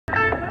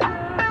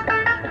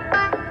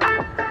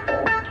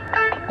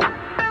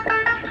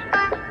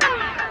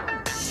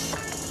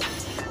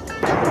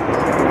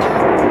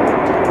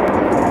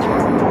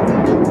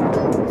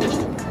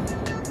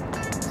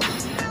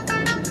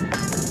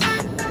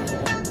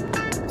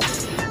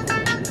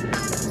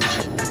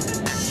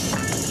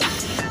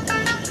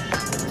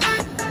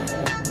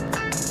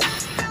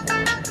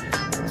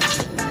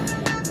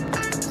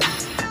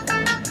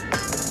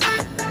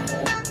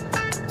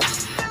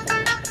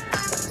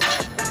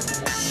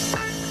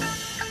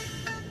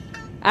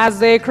As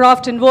the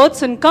aircraft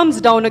inverts and comes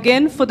down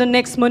again for the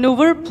next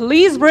maneuver,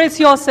 please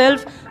brace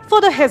yourself for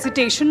the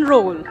hesitation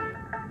roll.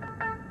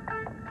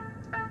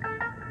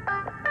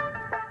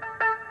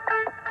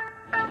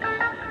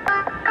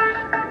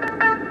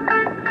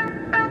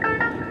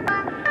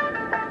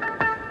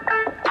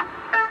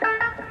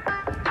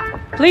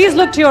 Please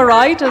look to your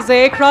right as the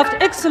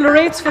aircraft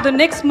accelerates for the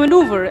next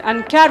maneuver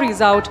and carries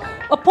out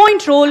a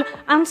point roll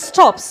and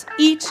stops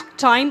each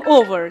time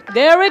over.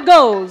 There it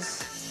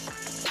goes.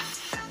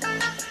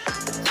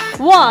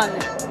 1, 2,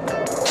 3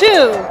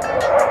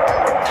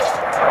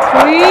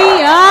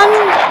 and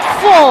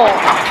 4.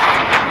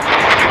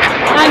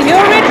 And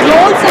here it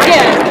rolls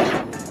again.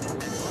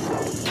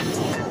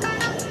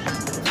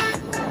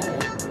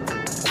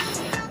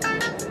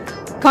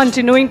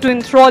 Continuing to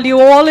enthrall you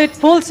all, it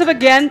pulls up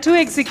again to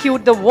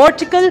execute the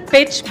vertical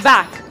pitch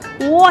back.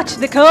 Watch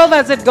the curve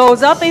as it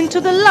goes up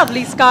into the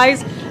lovely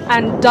skies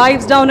and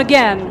dives down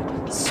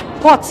again,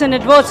 spots an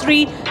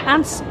adversary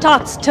and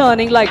starts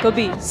turning like a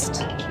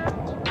beast.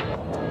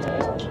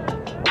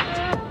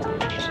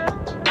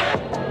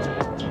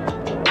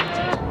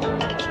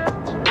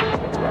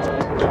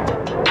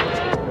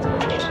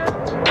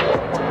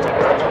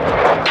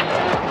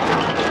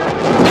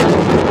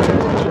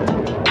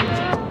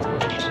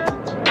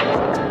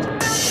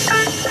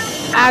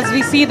 As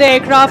we see the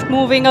aircraft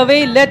moving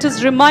away, let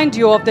us remind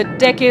you of the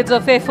decades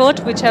of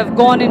effort which have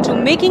gone into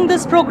making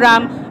this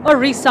program a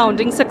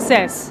resounding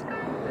success.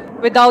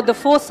 Without the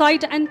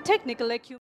foresight and technical acumen,